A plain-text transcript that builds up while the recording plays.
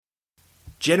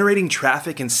Generating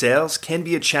traffic and sales can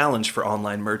be a challenge for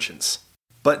online merchants.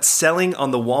 But selling on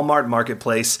the Walmart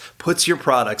Marketplace puts your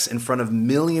products in front of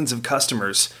millions of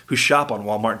customers who shop on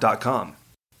Walmart.com.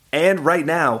 And right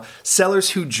now, sellers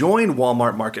who join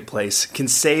Walmart Marketplace can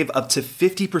save up to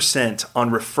 50% on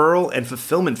referral and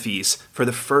fulfillment fees for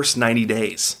the first 90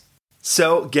 days.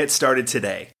 So get started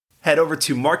today. Head over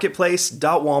to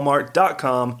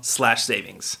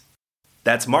marketplace.walmart.com/savings.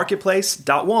 That's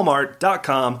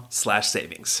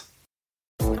marketplace.walmart.com/savings.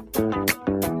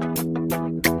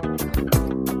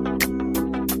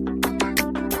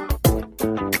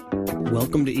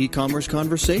 Welcome to E-Commerce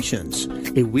Conversations,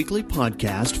 a weekly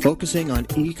podcast focusing on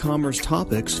e-commerce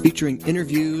topics featuring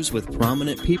interviews with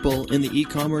prominent people in the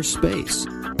e-commerce space.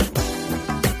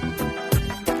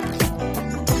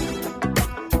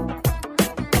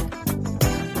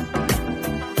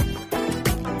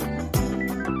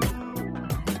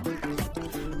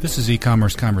 This is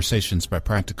E-Commerce Conversations by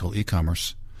Practical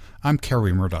E-Commerce. I'm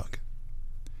Kerry Murdoch.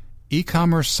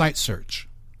 E-commerce site search,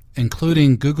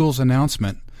 including Google's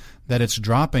announcement that it's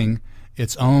dropping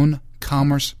its own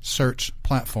commerce search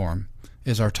platform,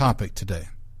 is our topic today.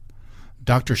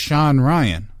 Dr. Sean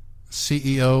Ryan,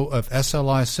 CEO of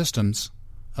SLI Systems,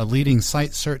 a leading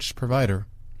site search provider,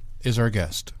 is our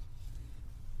guest.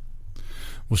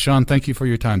 Well, Sean, thank you for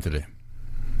your time today.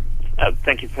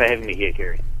 Thank you for having me here,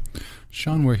 Kerry.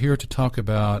 Sean, we're here to talk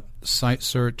about site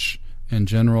search in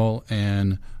general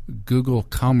and Google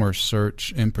Commerce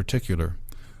Search in particular.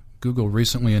 Google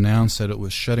recently announced that it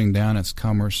was shutting down its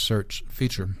Commerce Search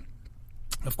feature.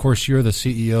 Of course, you're the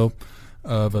CEO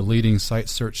of a leading site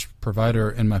search provider,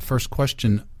 and my first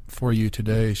question for you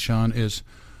today, Sean, is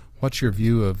what's your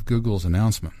view of Google's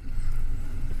announcement?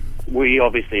 We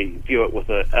obviously view it with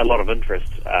a lot of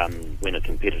interest when a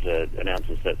competitor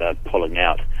announces that they're pulling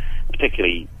out,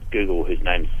 particularly Google, whose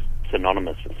name's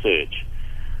synonymous with search.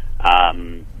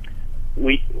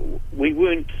 We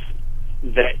weren't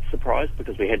that surprised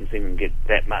because we hadn't seen them get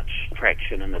that much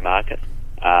traction in the market.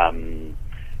 When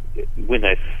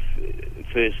they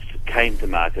first came to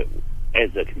market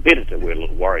as a competitor, we were a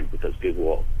little worried because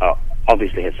Google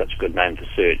obviously has such a good name for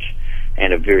search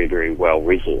and are very, very well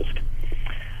resourced.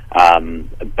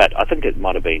 But I think it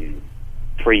might have been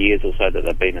 3 years or so that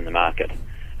they've been in the market,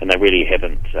 and they really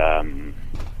haven't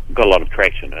got a lot of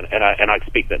traction. And I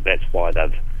expect that that's why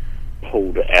they've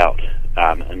pulled out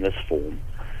in this form,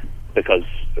 because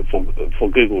for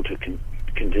Google to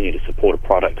continue to support a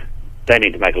product, they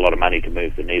need to make a lot of money to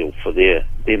move the needle for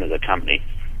them as a company,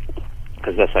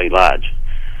 because they're so large.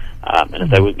 And if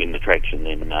they weren't getting the traction,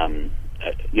 then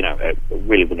it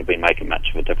really wouldn't have been making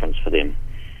much of a difference for them.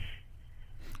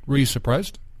 Were you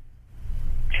surprised?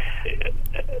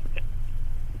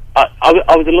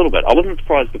 I was a little bit. I wasn't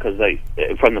surprised because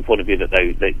from the point of view that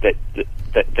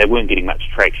they weren't getting much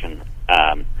traction,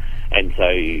 and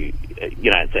so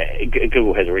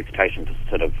Google has a reputation for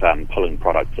sort of pulling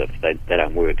products if they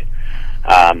don't work.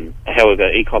 However,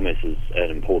 e-commerce is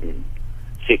an important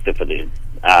sector for them,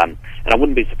 and I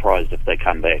wouldn't be surprised if they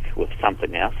come back with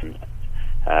something else. And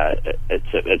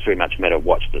it's very much a matter of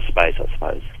watch the space, I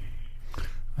suppose.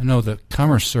 I know that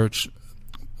Commerce Search,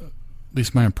 at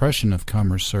least my impression of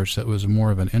Commerce Search, that was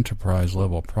more of an enterprise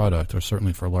level product, or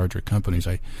certainly for larger companies.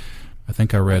 I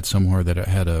think I read somewhere that it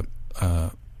had a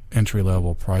entry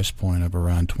level price point of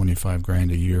around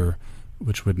 $25,000 a year,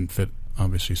 which wouldn't fit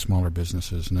obviously smaller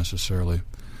businesses necessarily.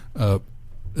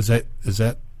 Is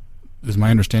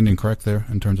my understanding correct there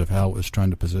in terms of how it was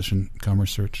trying to position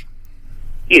Commerce Search?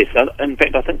 Yes, in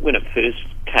fact, I think when it first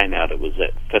came out, it was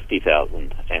at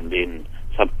 $50,000, and then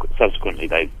subsequently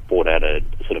they bought out a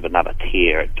sort of another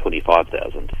tier at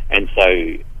 $25,000, and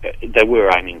so they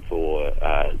were aiming for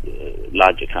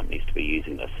larger companies to be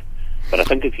using this. But I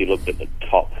think if you looked at the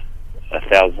top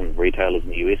 1,000 retailers in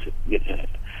the US,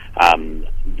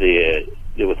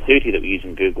 there were 30 that were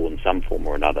using Google in some form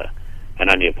or another, and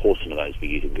only a portion of those were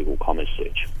using Google Commerce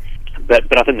Search. But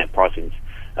I think that pricing's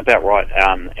about right,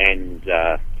 and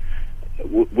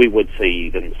we would see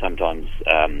them sometimes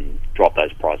drop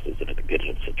those prices in a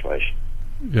competitive situation.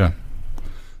 Yeah.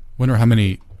 Wonder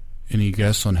any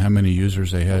guess on how many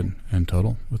users they had in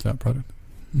total with that product?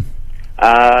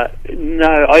 No,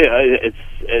 it's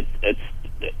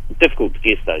difficult to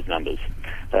guess those numbers.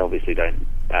 They obviously don't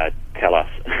tell us.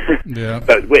 Yeah.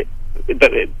 But we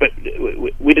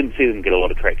didn't see them get a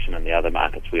lot of traction in the other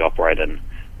markets we operate in.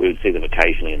 We would see them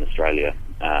occasionally in Australia,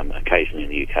 occasionally in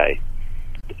the UK.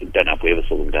 Don't know if we ever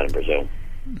saw them down in Brazil.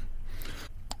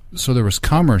 So there was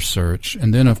Commerce Search,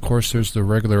 and then of course there's the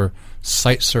regular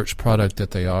site search product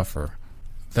that they offer.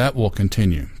 That will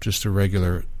continue, just a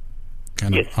regular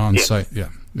kind of on-site. Yeah.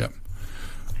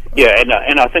 Yeah,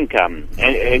 and I think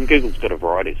and Google's got a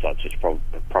variety of site search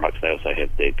products. They also have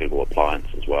their Google Appliance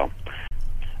as well.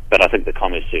 But I think the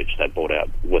commerce search they brought out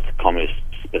with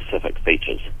commerce-specific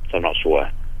features. So I'm not sure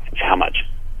how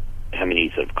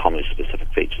many sort of commerce-specific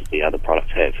features the other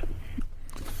products have.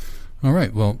 All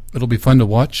right. Well, it'll be fun to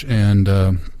watch, and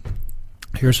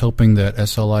here's hoping that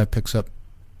SLI picks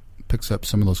up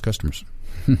some of those customers.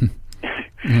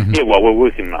 Mm-hmm. Yeah, well, we're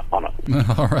working on it.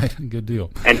 All right, good deal.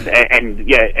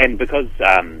 And because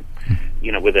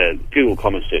whether Google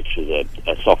Commerce Search is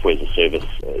a software as a service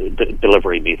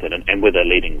delivery method, and we're the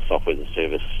leading software as a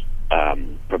service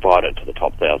provider to the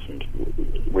top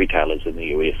 1,000 retailers in the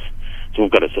US, so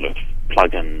we've got a sort of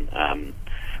plug-in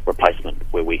replacement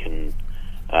where we can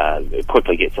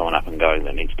quickly get someone up and going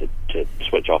that needs to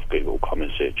switch off Google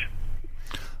Commerce Search.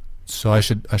 So I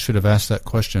should have asked that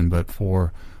question, but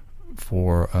for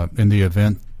in the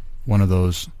event one of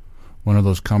those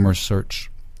commerce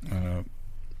search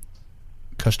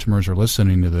customers are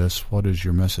listening to this, what is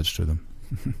your message to them?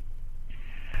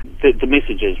 The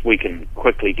message is we can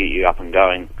quickly get you up and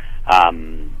going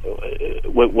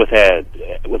with our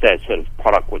sort of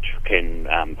product, which can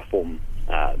perform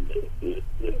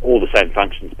all the same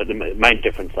functions, but the main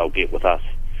difference they'll get with us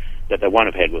that they won't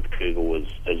have had with Google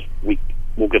is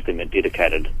we'll give them a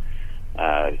dedicated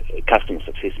customer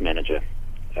success manager,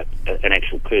 an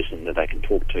actual person that they can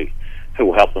talk to, who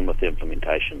will help them with the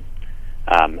implementation,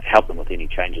 help them with any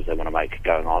changes they want to make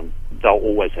going on. They'll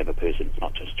always have a person. It's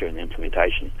not just during the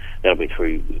implementation. That'll be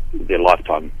through their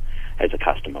lifetime as a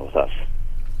customer with us.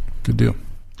 Good deal.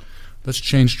 Let's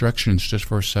change directions just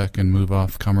for a second, move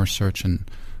off commerce search, and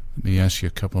let me ask you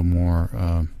a couple more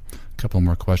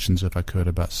questions, if I could,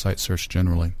 about site search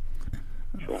generally.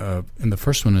 Sure. And the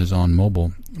first one is on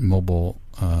mobile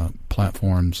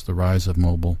platforms, the rise of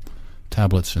mobile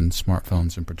tablets and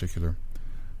smartphones in particular.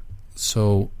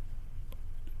 So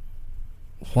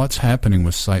what's happening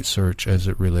with site search as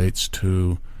it relates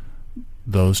to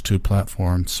those two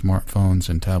platforms, smartphones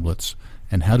and tablets,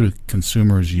 and how do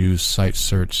consumers use site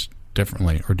search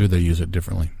differently, or do they use it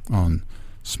differently on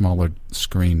smaller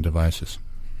screen devices?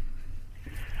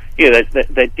 Yeah,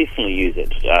 they definitely use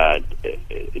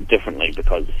it differently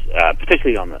because,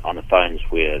 particularly on the phones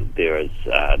where there is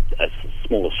a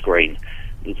smaller screen,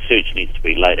 the search needs to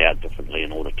be laid out differently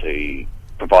in order to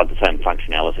provide the same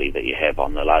functionality that you have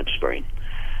on the large screen.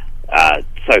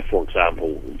 So, for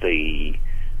example, the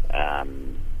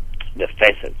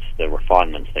facets, the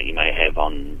refinements that you may have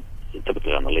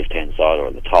typically on the left-hand side or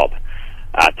at the top,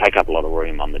 take up a lot of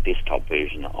room on the desktop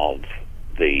version of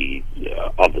the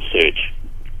search.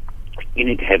 You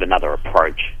need to have another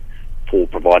approach for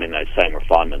providing those same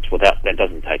refinements that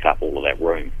doesn't take up all of that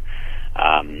room.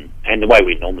 And the way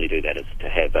we normally do that is to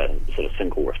have a sort of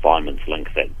single refinements link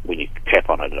that when you tap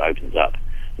on it, it opens up,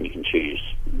 and you can choose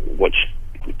which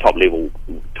top level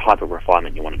type of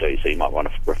refinement you want to do. So you might want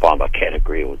to refine by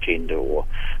category or gender or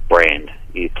brand.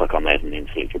 You click on that and then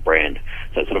select your brand.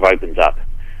 So it sort of opens up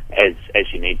as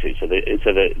you need to. So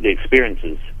the experience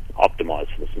is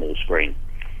optimized for the small screen.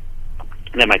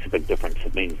 And that makes a big difference.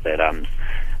 It means that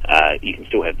you can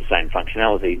still have the same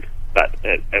functionality, but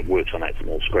it works on that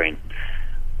small screen.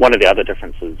 One of the other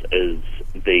differences is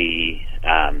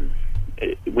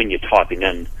when you're typing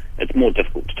in, it's more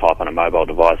difficult to type on a mobile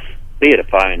device, be it a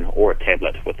phone or a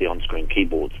tablet with the on-screen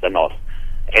keyboards. They're not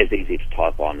as easy to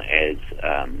type on as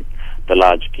the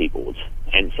large keyboards.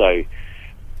 And so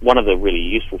one of the really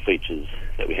useful features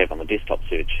that we have on the desktop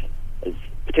search is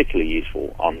particularly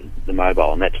useful on the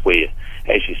mobile, and that's where,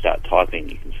 as you start typing,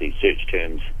 you can see search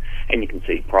terms and you can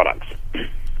see products.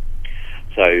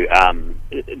 So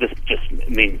this just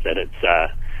means that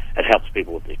it helps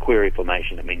people with their query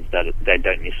formation. It means that they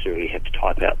don't necessarily have to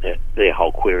type out their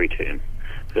whole query term,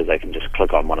 because they can just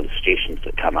click on one of the suggestions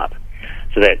that come up.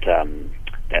 So that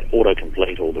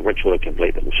autocomplete, or the rich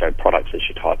autocomplete that will show products as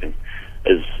you're typing,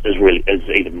 is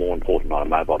even more important on a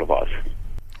mobile device.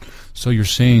 So you're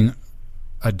seeing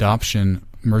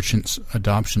merchants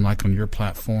adoption, like on your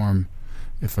platform.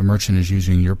 If a merchant is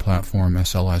using your platform,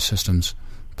 SLI Systems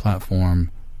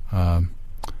platform,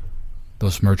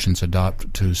 those merchants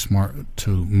adopt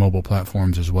to mobile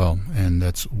platforms as well, and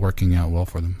that's working out well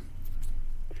for them.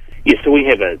 Yes, so we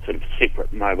have a sort of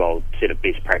separate mobile set of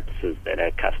best practices that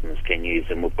our customers can use,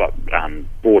 and we've got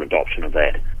broad adoption of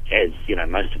that. As you know,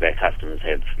 most of our customers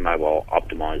have mobile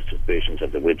optimized versions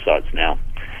of their websites now,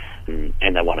 and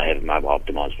they want to have a mobile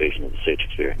optimized version of the search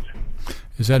experience.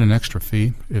 Is that an extra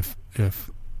fee? If yes.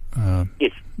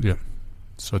 Yeah.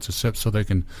 So it's so they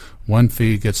can, one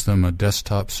fee gets them a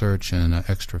desktop search, and an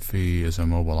extra fee is a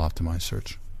mobile optimized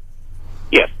search.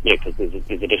 Yes. because there's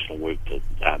additional work to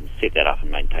set that up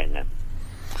and maintain that.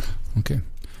 Okay.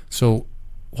 So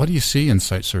what do you see in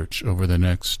site search over the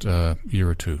next year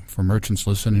or two? For merchants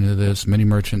listening to this, many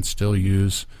merchants still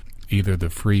use either the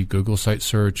free Google site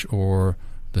search or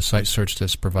the site search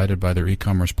that's provided by their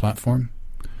e-commerce platform.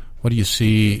 What do you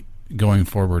see going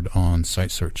forward on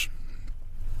site search?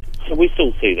 So we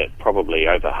still see that probably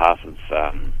over half of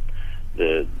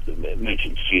the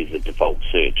merchants use the default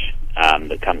search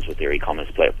that comes with their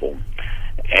e-commerce platform.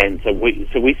 And so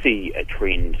we see a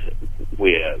trend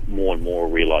where more and more are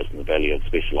realising the value of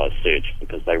specialised search,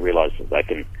 because they realise that they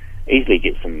can easily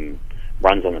get some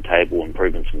runs on the table,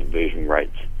 improvements in conversion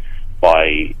rates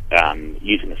by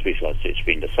using a specialised search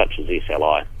vendor such as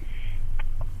SLI.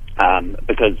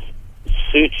 Because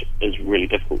search is really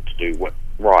difficult to do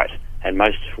right, and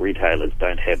most retailers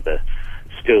don't have the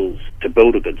skills to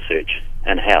build a good search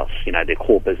in-house. Their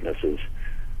core business is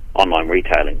online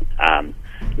retailing,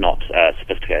 not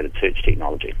sophisticated search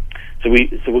technology. So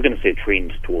we're going to see a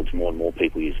trend towards more and more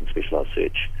people using specialised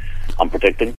search, I'm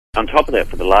predicting. On top of that,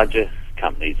 for the larger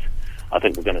companies, I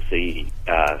think we're going to see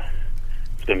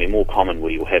it's going to be more common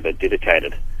where you'll have a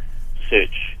dedicated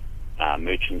search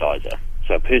merchandiser.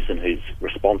 So a person who's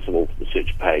responsible for the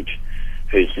search page,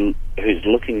 who's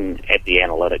looking at the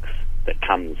analytics that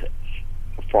comes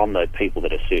from the people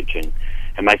that are searching,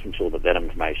 and making sure that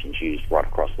information is used right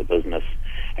across the business,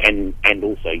 and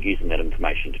also using that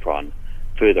information to try and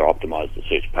further optimise the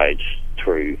search page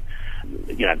through,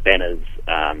 banners,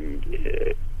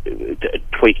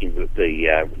 tweaking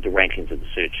the rankings of the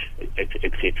search,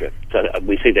 etc. So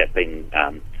we see that being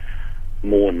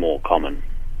more and more common.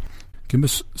 Give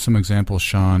us some examples,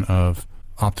 Sean, of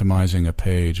optimizing a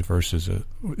page versus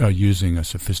using a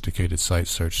sophisticated site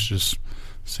search. Just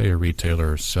say a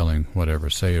retailer selling whatever,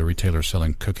 say a retailer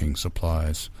selling cooking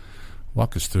supplies.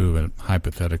 Walk us through a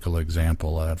hypothetical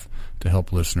example to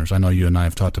help listeners. I know you and I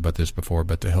have talked about this before,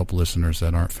 but to help listeners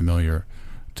that aren't familiar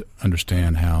to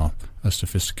understand how a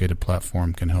sophisticated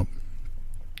platform can help.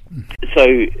 So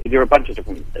there are a bunch of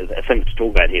different things to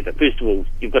talk about here, but first of all,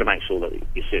 you've got to make sure that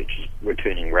your search is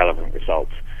returning relevant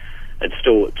results. It's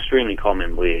still extremely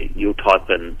common where you'll type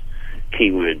in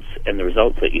keywords and the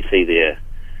results that you see there,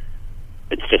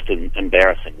 it's just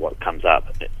embarrassing what comes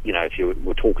up. If you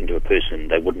were talking to a person,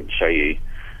 they wouldn't show you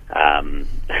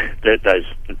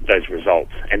those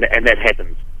results, and that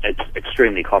happens. It's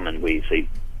extremely common where you see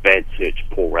bad search,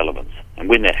 poor relevance, and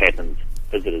when that happens,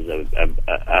 visitors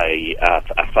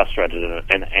are frustrated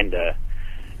and are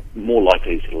more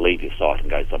likely to leave your site and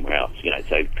go somewhere else.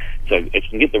 So if you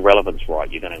can get the relevance right,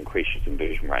 you're going to increase your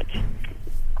conversion rates.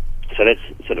 So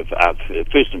that's sort of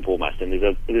first and foremost, and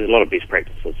there's a lot of best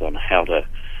practices on how to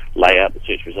lay out the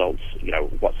search results.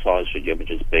 What size should your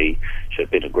images be? Should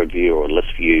it be in a grid view or a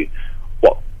list view?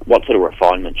 What sort of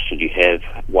refinements should you have?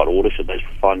 What order should those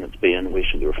refinements be in? Where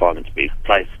should the refinements be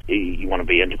placed? You want to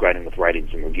be integrating with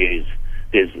ratings and reviews.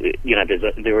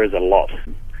 There is a lot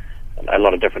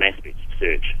of different aspects of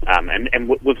search, and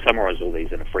we've summarised all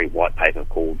these in a free white paper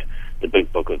called the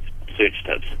Big Book of Search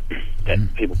Tips that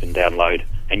people can download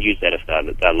and use that if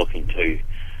they're looking to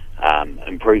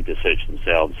improve the search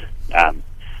themselves,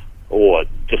 or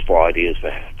just for ideas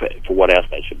for what else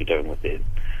they should be doing with their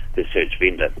search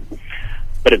vendor.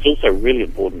 But it's also really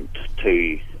important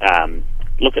to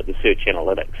look at the search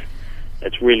analytics.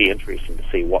 It's really interesting to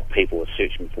see what people are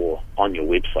searching for on your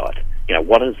website.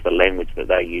 What is the language that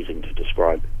they're using to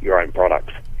describe your own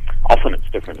products? Often it's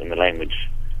different than the language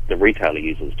the retailer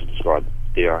uses to describe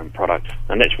their own product,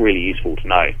 and that's really useful to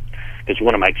know, because you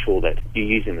want to make sure that you're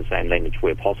using the same language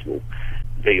where possible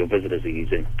that your visitors are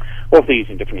using. Or if they're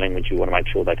using different language, you want to make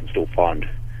sure they can still find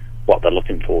what they're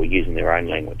looking for using their own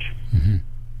language. Mm-hmm.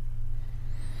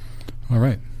 All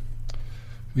right.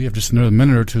 We have just another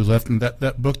minute or two left, and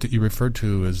that book that you referred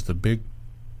to is the Big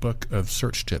Book of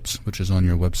Search Tips, which is on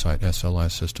your website,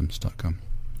 slisystems.com.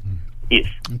 Yes.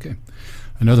 Okay.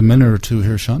 Another minute or two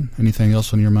here, Sean. Anything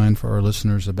else on your mind for our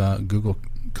listeners about Google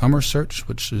Commerce Search,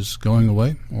 which is going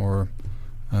away, or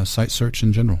site search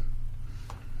in general?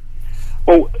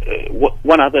 Well,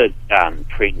 one other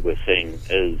trend we're seeing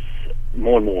is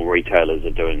more and more retailers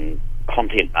are doing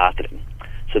content marketing.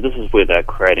 So this is where they're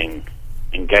creating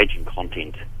engaging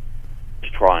content to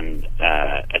try and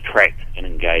attract and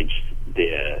engage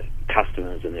their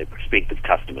customers and their prospective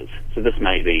customers. So this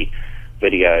may be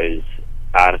videos,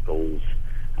 articles,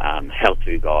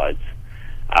 how-to guides.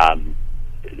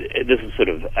 This is sort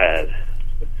of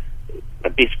a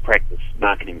best practice,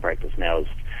 marketing practice now, is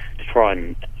to try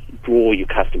and draw your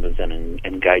customers in and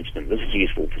engage them. This is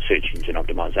useful for search engine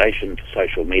optimization, for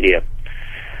social media.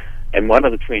 And one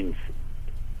of the trends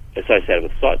associated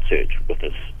with site search with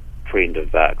this trend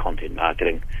of content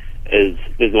marketing is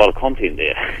there's a lot of content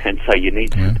there, and so you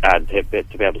need to be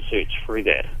able to search through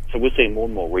that. So we're seeing more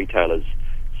and more retailers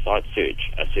site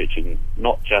search are searching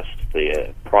not just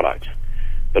their product,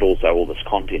 but also all this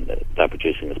content that they're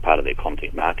producing as part of their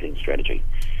content marketing strategy.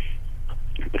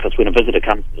 Because when a visitor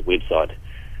comes to the website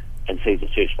and sees a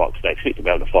search box, they expect to be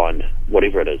able to find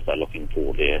whatever it is they're looking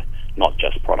for there, not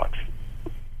just products.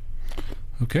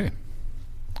 Okay.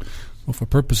 Well, for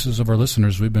purposes of our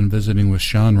listeners, we've been visiting with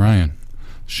Sean Ryan.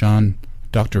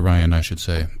 Dr. Ryan, I should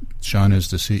say. Sean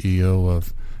is the CEO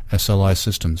of SLI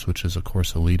Systems, which is, of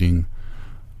course, a leading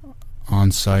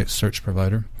on-site search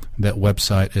provider. That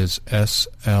website is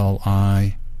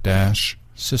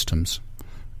SLI-Systems,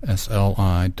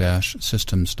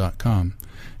 SLI-Systems.com.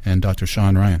 And Dr.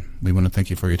 Sean Ryan, we want to thank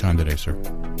you for your time today, sir.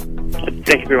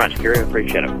 Thank you very much, Gary. I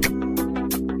appreciate it.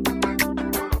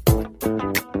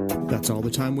 That's all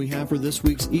the time we have for this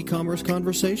week's e-commerce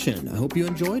conversation. I hope you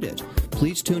enjoyed it.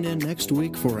 Please tune in next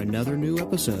week for another new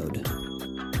episode.